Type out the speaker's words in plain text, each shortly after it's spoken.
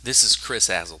This is Chris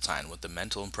Azeltine with the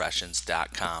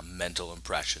MentalImpressions.com Mental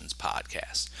Impressions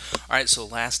Podcast. All right, so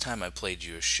last time I played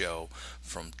you a show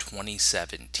from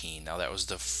 2017. Now, that was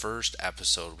the first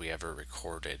episode we ever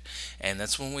recorded, and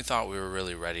that's when we thought we were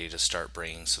really ready to start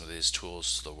bringing some of these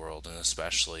tools to the world, and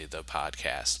especially the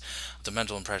podcast. The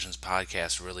Mental Impressions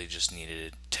Podcast really just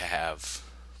needed to have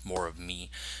more of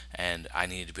me, and I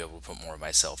needed to be able to put more of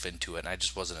myself into it, and I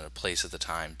just wasn't in a place at the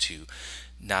time to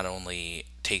not only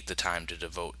take the time to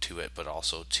devote to it, but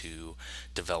also to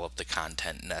develop the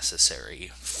content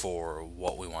necessary for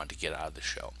what we want to get out of the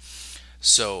show.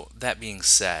 So, that being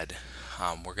said,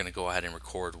 we're going to go ahead and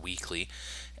record weekly,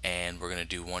 and we're going to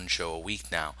do one show a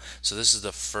week now. So, this is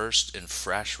the first and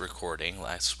fresh recording.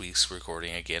 Last week's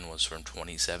recording, again, was from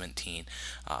 2017,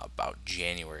 about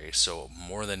January, so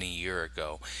more than a year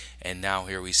ago. And now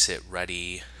here we sit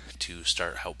ready to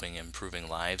start helping improving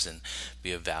lives and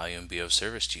be of value and be of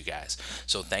service to you guys.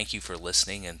 So thank you for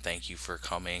listening, and thank you for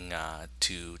coming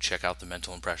to check out the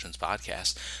Mental Impressions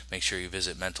podcast. Make sure you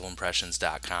visit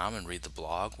mentalimpressions.com and read the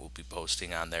blog. We'll be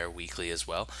posting on there weekly as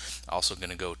well. Also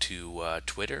going to go to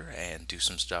Twitter and do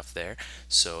some stuff there.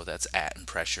 So that's at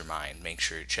Impress Your Mind. Make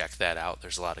sure you check that out.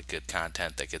 There's a lot of good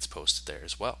content that gets posted there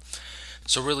as well.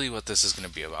 So, really, what this is going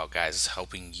to be about, guys, is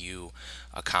helping you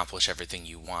accomplish everything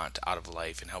you want out of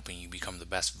life and helping you become the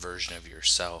best version of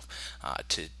yourself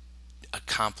to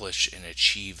accomplish and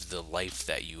achieve the life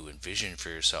that you envision for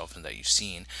yourself and that you've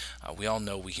seen. We all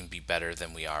know we can be better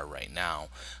than we are right now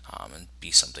and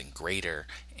be something greater.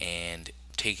 And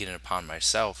taking it upon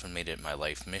myself and made it my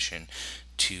life mission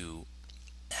to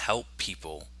help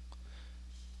people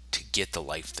to get the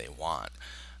life they want.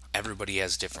 Everybody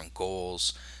has different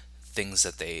goals, things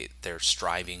that they're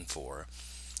striving for.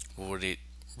 What it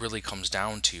really comes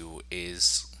down to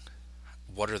is,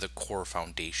 what are the core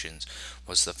foundations?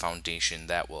 What's the foundation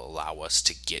that will allow us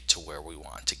to get to where we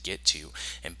want to get to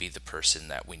and be the person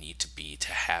that we need to be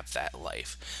to have that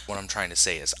life? What I'm trying to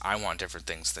say is, I want different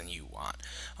things than you want.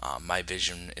 My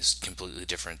vision is completely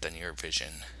different than your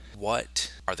vision.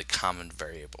 What are the common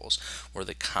variables? What are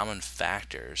the common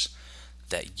factors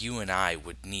that you and I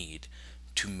would need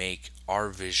to make our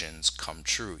visions come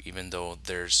true, even though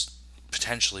there's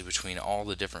potentially, between all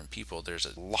the different people, there's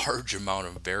a large amount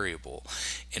of variable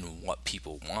in what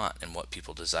people want and what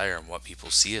people desire and what people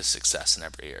see as success in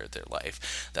every area of their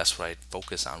life. That's what I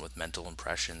focus on with Mental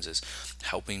Impressions, is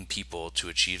helping people to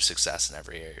achieve success in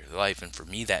every area of their life. And for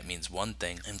me, that means one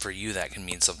thing, and for you, that can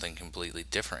mean something completely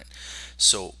different.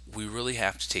 So we really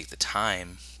have to take the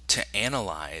time to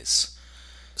analyze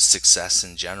success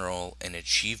in general and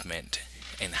achievement,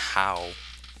 and how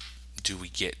do we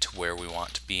get to where we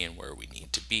want to be and where we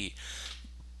need to be.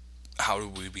 How do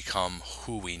we become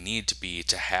who we need to be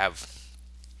to have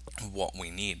what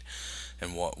we need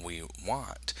and what we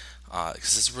want?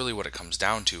 Because it's really what it comes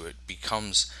down to. It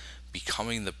becomes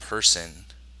becoming the person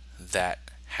that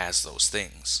has those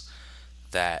things,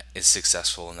 that is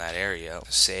successful in that area.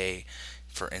 Say,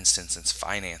 for instance, it's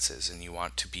finances, and you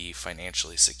want to be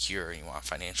financially secure and you want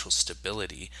financial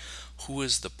stability. Who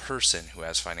is the person who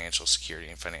has financial security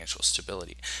and financial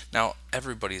stability? Now,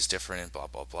 everybody's different and blah,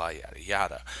 blah, blah, yada,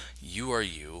 yada. You are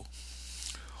you.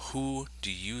 Who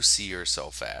do you see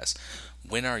yourself as?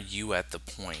 When are you at the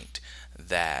point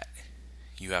that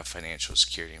you have financial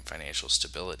security and financial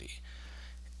stability?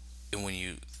 And when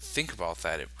you think about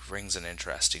that, it brings an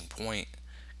interesting point,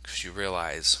 because you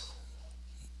realize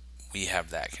we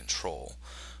have that control.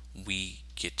 We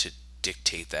get to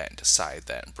dictate that and decide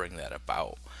that and bring that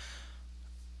about.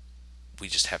 We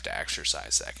just have to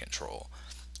exercise that control.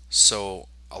 So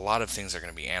a lot of things are going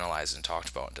to be analyzed and talked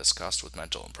about and discussed with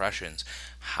Mental Impressions.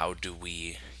 How do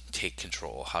we take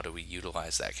control? How do we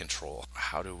utilize that control?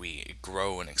 How do we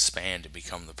grow and expand and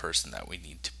become the person that we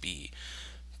need to be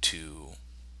to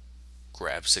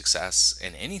grab success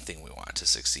in anything we want to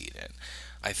succeed in?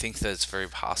 I think that it's very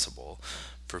possible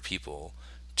for people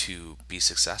to be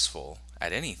successful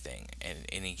at anything at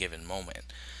any given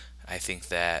moment. I think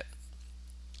that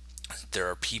there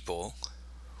are people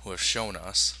who have shown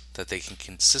us that they can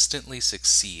consistently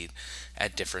succeed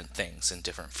at different things in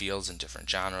different fields, in different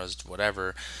genres,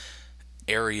 whatever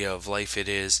area of life it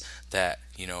is, that,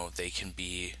 they can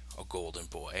be a golden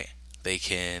boy. They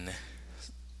can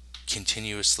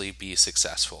continuously be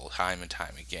successful time and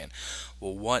time again.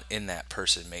 Well, what in that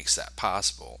person makes that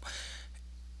possible?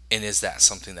 And is that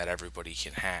something that everybody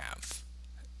can have?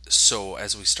 So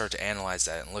as we start to analyze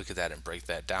that and look at that and break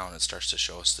that down, it starts to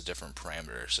show us the different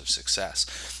parameters of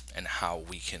success and how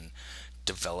we can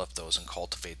develop those and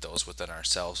cultivate those within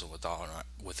ourselves and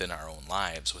within our own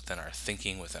lives, within our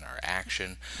thinking, within our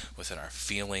action, within our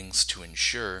feelings, to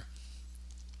ensure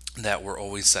that we're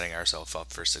always setting ourselves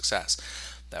up for success,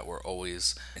 that we're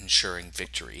always ensuring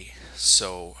victory.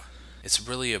 So it's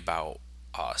really about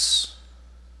us,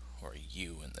 or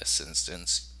you in this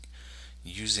instance,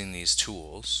 using these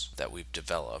tools that we've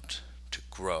developed to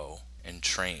grow and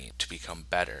train to become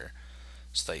better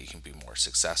so that you can be more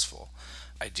successful.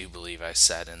 I do believe I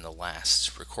said in the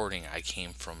last recording I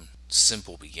came from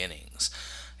simple beginnings.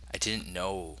 I didn't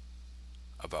know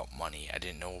about money, I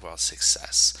didn't know about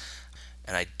success,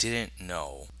 and I didn't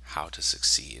know how to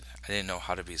succeed. I didn't know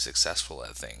how to be successful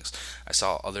at things. I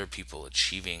saw other people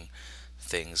achieving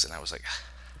things and I was like,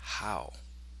 how?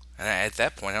 And at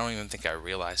that point, I don't even think I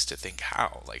realized to think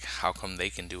how. Like, how come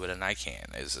they can do it and I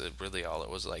can't? Is it really all it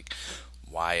was like,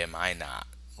 why am I not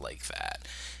like that?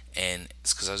 And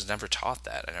it's because I was never taught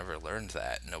that. I never learned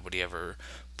that. Nobody ever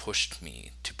pushed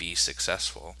me to be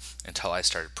successful until I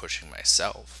started pushing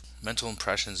myself. Mental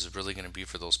impressions is really going to be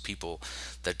for those people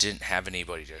that didn't have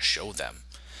anybody to show them,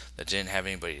 that didn't have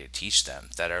anybody to teach them,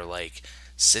 that are like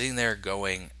sitting there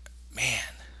going,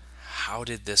 man, how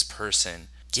did this person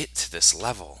get to this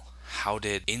level? How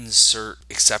did insert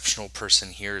exceptional person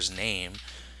here's name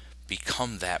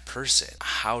become that person?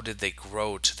 How did they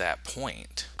grow to that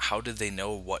point? How did they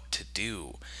know what to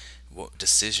do, what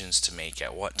decisions to make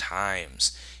at what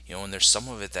times? And there's some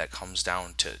of it that comes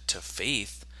down to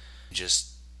faith,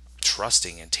 just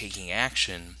trusting and taking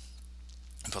action.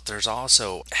 But there's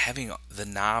also having the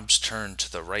knobs turned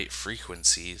to the right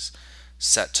frequencies,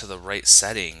 set to the right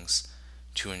settings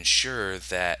to ensure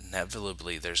that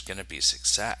inevitably there's going to be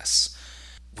success.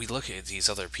 We look at these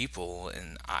other people,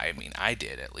 and I mean, I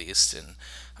did at least, and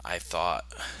I thought,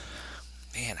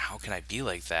 man, how can I be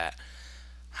like that?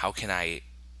 How can I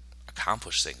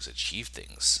accomplish things, achieve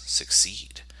things,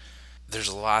 succeed? There's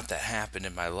a lot that happened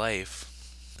in my life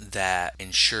that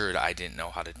ensured I didn't know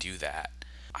how to do that.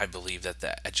 I believe that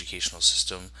the educational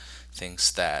system thinks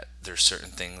that there's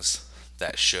certain things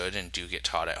that should and do get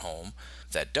taught at home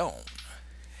that don't.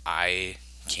 I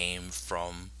came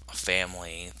from a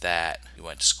family that you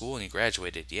went to school and you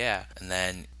graduated, yeah, and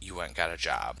then you went and got a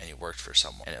job and you worked for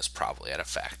someone, and it was probably at a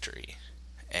factory,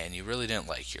 and you really didn't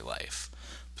like your life,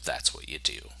 but that's what you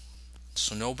do.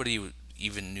 So nobody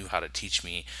even knew how to teach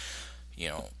me,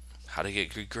 how to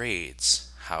get good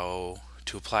grades, how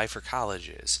to apply for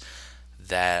colleges,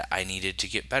 that I needed to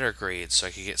get better grades so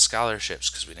I could get scholarships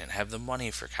because we didn't have the money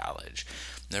for college.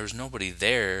 There was nobody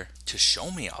there to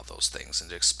show me all those things and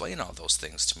to explain all those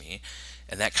things to me.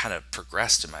 And that kind of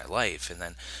progressed in my life. And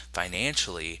then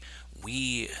financially,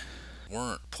 we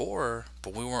weren't poor,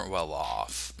 but we weren't well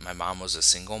off. My mom was a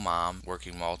single mom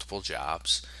working multiple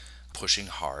jobs, pushing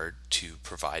hard to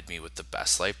provide me with the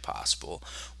best life possible,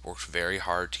 worked very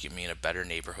hard to get me in a better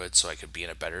neighborhood so I could be in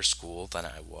a better school than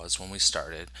I was when we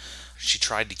started. She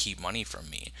tried to keep money from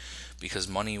me because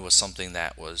money was something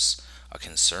that was a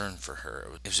concern for her.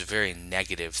 It was a very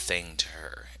negative thing to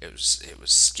her. It was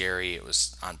scary, it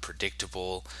was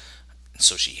unpredictable, and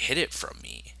so she hid it from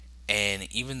me.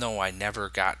 And even though I never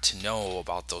got to know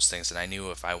about those things, and I knew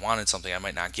if I wanted something, I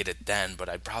might not get it then, but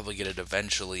I'd probably get it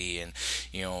eventually, and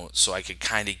so I could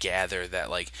kind of gather that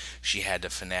like she had to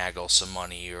finagle some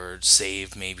money or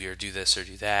save maybe or do this or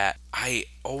do that. I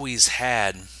always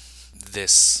had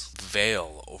this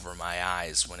veil over my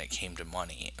eyes when it came to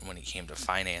money and when it came to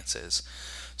finances.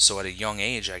 So at a young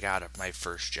age, I got my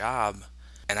first job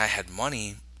and I had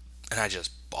money and I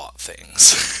just bought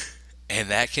things. And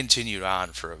that continued on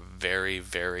for a very,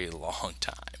 very long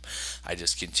time. I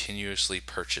just continuously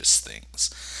purchased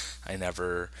things. I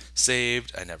never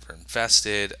saved, I never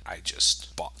invested, I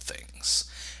just bought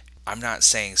things. I'm not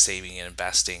saying saving and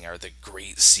investing are the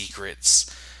great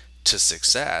secrets to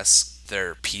success.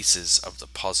 They're pieces of the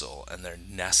puzzle and they're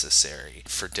necessary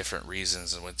for different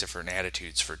reasons and with different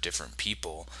attitudes for different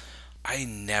people. I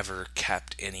never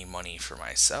kept any money for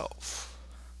myself.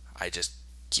 I just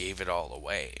gave it all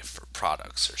away for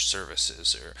products or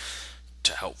services or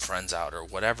to help friends out or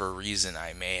whatever reason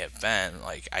I may have been.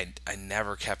 Like I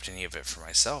never kept any of it for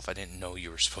myself. I didn't know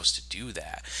you were supposed to do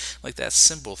that. Like that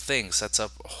simple thing sets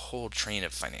up a whole train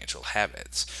of financial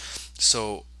habits.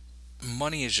 So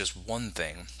money is just one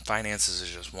thing. Finances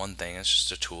is just one thing. It's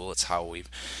just a tool. It's how we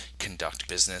conduct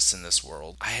business in this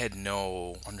world. I had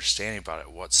no understanding about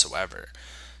it whatsoever.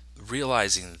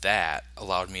 Realizing that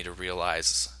allowed me to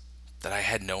realize that I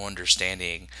had no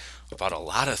understanding about a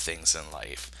lot of things in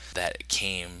life that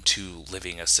came to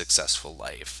living a successful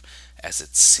life as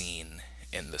it's seen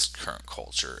in this current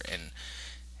culture, and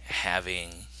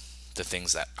having the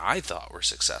things that I thought were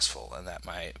successful and that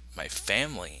my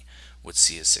family would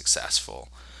see as successful.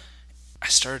 I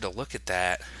started to look at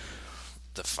that,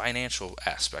 the financial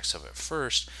aspects of it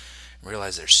first,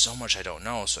 realized there's so much I don't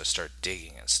know. So I started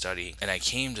digging and studying, and I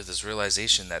came to this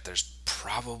realization that there's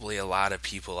probably a lot of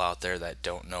people out there that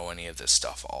don't know any of this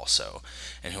stuff also,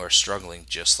 and who are struggling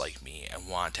just like me and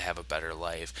want to have a better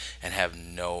life and have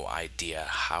no idea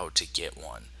how to get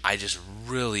one. I just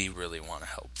really, really want to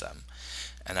help them,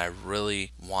 and I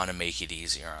really want to make it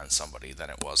easier on somebody than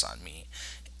it was on me.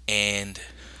 And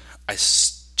I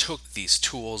took these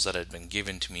tools that had been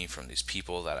given to me from these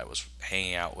people that I was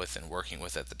hanging out with and working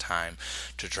with at the time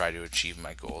to try to achieve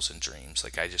my goals and dreams.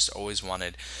 Like, I just always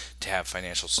wanted to have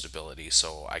financial stability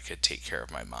so I could take care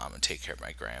of my mom and take care of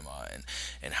my grandma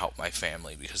and help my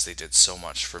family, because they did so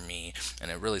much for me.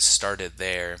 And it really started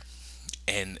there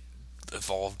and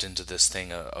evolved into this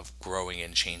thing of growing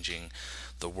and changing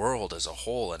the world as a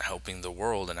whole and helping the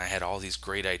world. And I had all these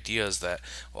great ideas that,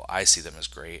 well, I see them as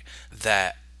great,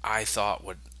 that I thought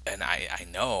would, and I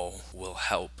know will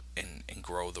help and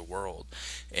grow the world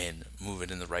and move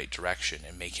it in the right direction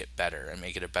and make it better and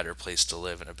make it a better place to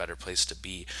live and a better place to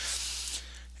be.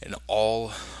 And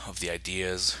all of the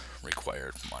ideas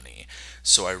required money.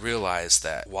 So I realized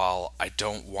that while I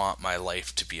don't want my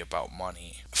life to be about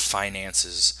money,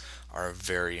 finances are a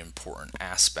very important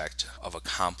aspect of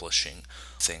accomplishing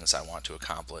things I want to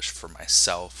accomplish for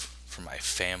myself, for my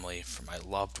family, for my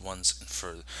loved ones, and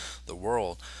for the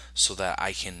world, so that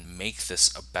I can make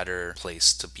this a better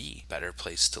place to be, better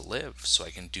place to live, so I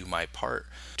can do my part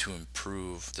to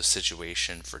improve the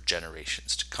situation for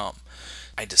generations to come.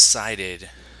 I decided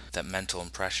that Mental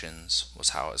Impressions was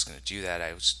how I was going to do that.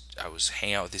 I was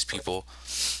hanging out with these people.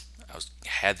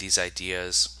 Had these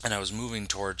ideas, and I was moving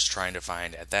towards trying to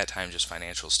find, at that time, just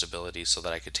financial stability so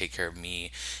that I could take care of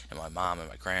me and my mom and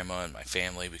my grandma and my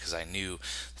family, because I knew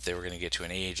that they were going to get to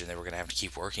an age and they were going to have to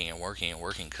keep working and working and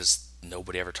working, because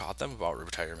nobody ever taught them about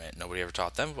retirement. Nobody ever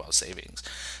taught them about savings.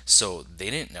 So they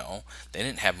didn't know. They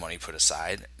didn't have money put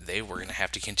aside. They were going to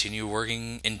have to continue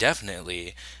working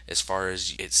indefinitely, as far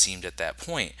as it seemed at that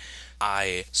point.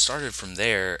 I started from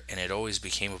there, and it always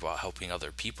became about helping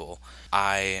other people.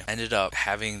 I ended up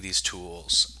having these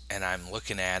tools, and I'm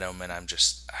looking at them, and I'm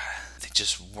just, they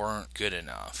just weren't good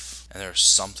enough, and there was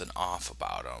something off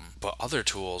about them. But other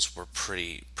tools were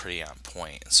pretty on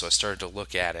point. So I started to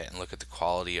look at it and look at the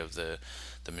quality of the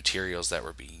materials that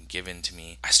were being given to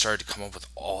me. I started to come up with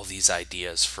all these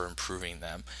ideas for improving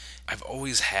them. I've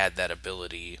always had that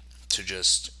ability to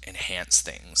just enhance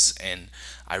things, and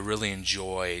I really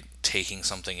enjoy taking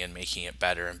something and making it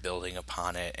better and building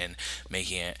upon it and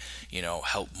making it,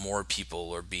 help more people,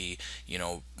 or be,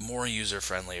 more user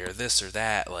friendly, or this or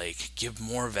that, like give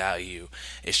more value.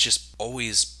 It's just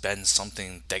always been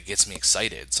something that gets me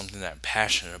excited, something that I'm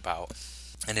passionate about.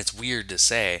 And it's weird to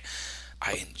say,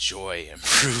 I enjoy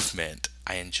improvement.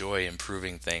 I enjoy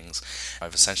improving things.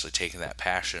 I've essentially taken that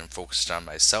passion and focused on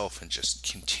myself and just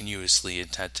continuously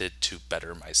intended to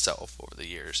better myself over the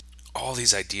years. All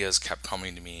these ideas kept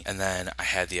coming to me, and then I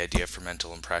had the idea for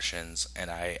Mental Impressions,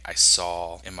 and I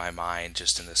saw in my mind,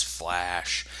 just in this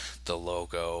flash, the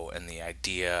logo and the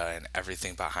idea and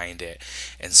everything behind it,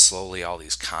 and slowly all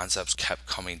these concepts kept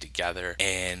coming together,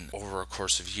 and over a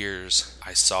course of years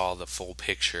I saw the full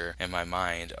picture in my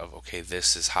mind of, okay,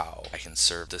 this is how I can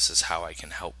serve, this is how I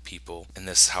can help people, and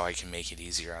this is how I can make it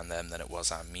easier on them than it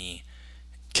was on me.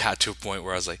 Got to a point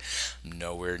where I was like, I'm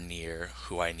nowhere near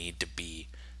who I need to be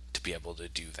able to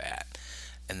do that.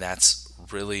 And that's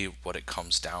really what it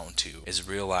comes down to, is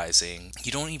realizing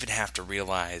you don't even have to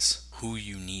realize who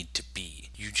you need to be.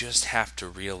 You just have to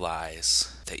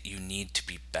realize that you need to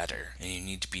be better, and you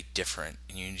need to be different,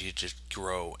 and you need to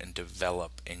grow and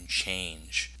develop and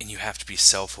change. And you have to be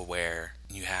self-aware,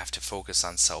 and you have to focus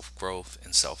on self-growth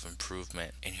and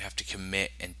self-improvement, and you have to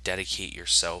commit and dedicate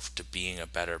yourself to being a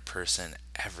better person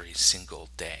every single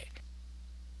day.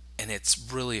 And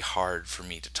it's really hard for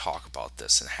me to talk about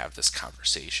this and have this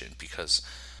conversation, because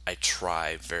I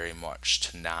try very much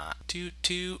to not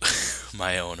toot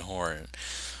my own horn.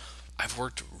 I've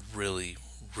worked really,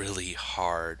 really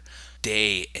hard,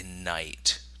 day and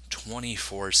night,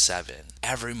 24/7,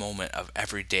 every moment of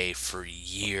every day for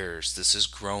years. This has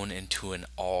grown into an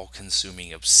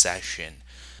all-consuming obsession,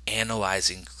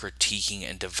 analyzing, critiquing,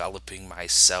 and developing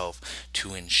myself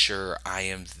to ensure I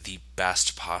am the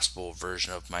best possible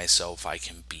version of myself I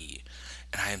can be.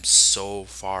 And I am so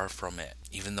far from it.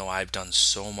 Even though I've done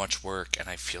so much work and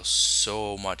I feel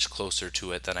so much closer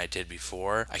to it than I did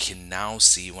before, I can now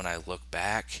see, when I look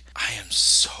back, I am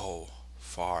so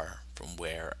far from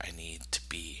where I need to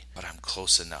be, but I'm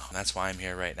close enough. And that's why I'm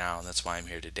here right now, and that's why I'm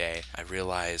here today. I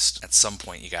realized at some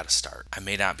point you got to start. I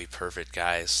may not be perfect,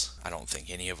 guys. I don't think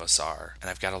any of us are. And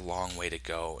I've got a long way to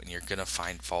go, and you're going to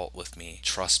find fault with me.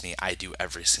 Trust me, I do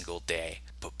every single day.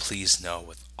 But please know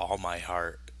with all my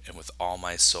heart and with all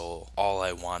my soul, all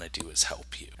I want to do is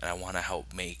help you. And I want to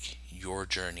help make your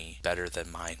journey better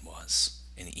than mine was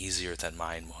and easier than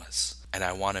mine was. And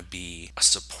I want to be a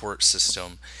support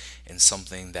system and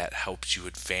something that helps you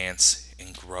advance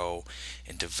and grow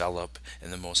and develop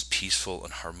in the most peaceful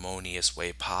and harmonious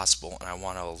way possible. And I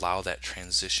want to allow that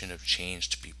transition of change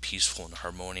to be peaceful and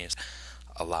harmonious.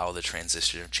 Allow the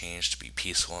transition of change to be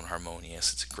peaceful and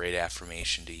harmonious. It's a great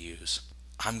affirmation to use.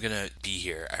 I'm going to be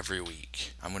here every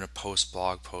week. I'm going to post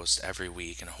blog posts every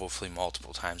week and hopefully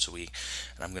multiple times a week.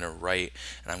 And I'm going to write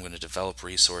and I'm going to develop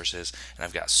resources. And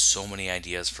I've got so many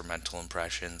ideas for mental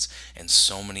impressions and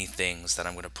so many things that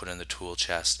I'm going to put in the tool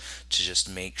chest to just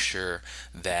make sure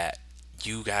that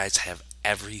you guys have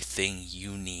everything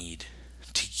you need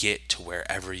to get to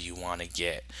wherever you want to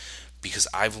get. Because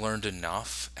I've learned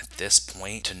enough at this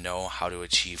point to know how to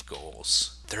achieve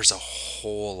goals. There's a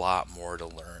whole lot more to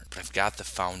learn, but I've got the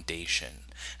foundation,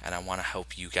 and I want to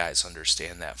help you guys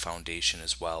understand that foundation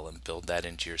as well and build that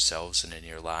into yourselves and in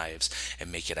your lives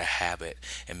and make it a habit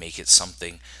and make it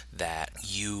something that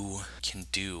you can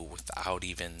do without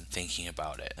even thinking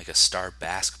about it. Like a star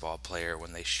basketball player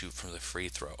when they shoot from the free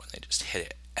throw and they just hit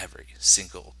it every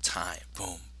single time.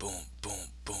 Boom, boom, boom,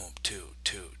 boom, two,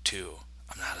 two, two.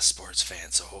 I'm not a sports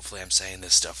fan, so hopefully I'm saying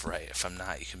this stuff right. If I'm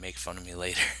not, you can make fun of me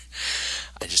later.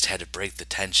 I just had to break the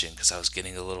tension because I was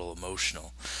getting a little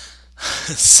emotional.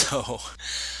 So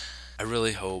I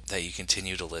really hope that you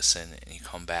continue to listen and you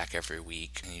come back every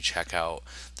week and you check out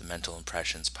the Mental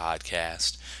Impressions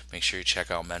podcast. Make sure you check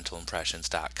out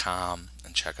mentalimpressions.com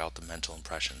and check out the Mental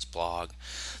Impressions blog.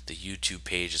 The YouTube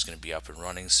page is going to be up and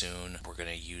running soon. We're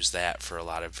going to use that for a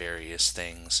lot of various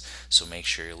things, so make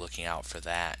sure you're looking out for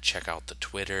that. Check out the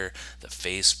Twitter, the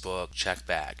Facebook. Check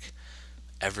back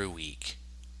every week.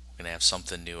 We're going to have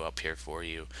something new up here for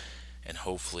you. And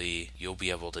hopefully you'll be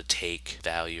able to take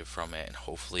value from it, and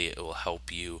hopefully it will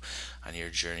help you on your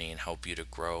journey and help you to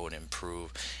grow and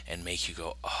improve and make you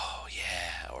go, oh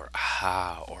yeah, or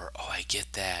aha, or oh I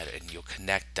get that, and you'll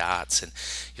connect dots and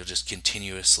you'll just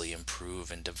continuously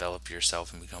improve and develop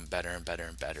yourself and become better and better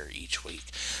and better each week.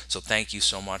 So thank you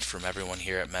so much from everyone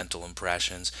here at Mental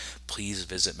Impressions. Please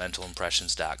visit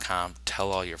mentalimpressions.com.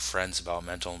 Tell all your friends about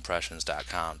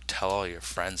mentalimpressions.com. Tell all your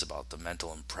friends about the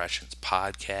Mental Impressions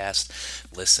podcast.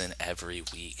 Listen every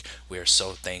week. We are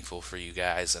so thankful for you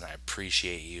guys, and I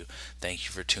appreciate you. Thank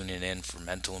you for tuning in for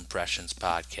Mental Impressions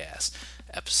Podcast,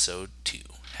 Episode 2.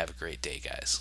 Have a great day, guys.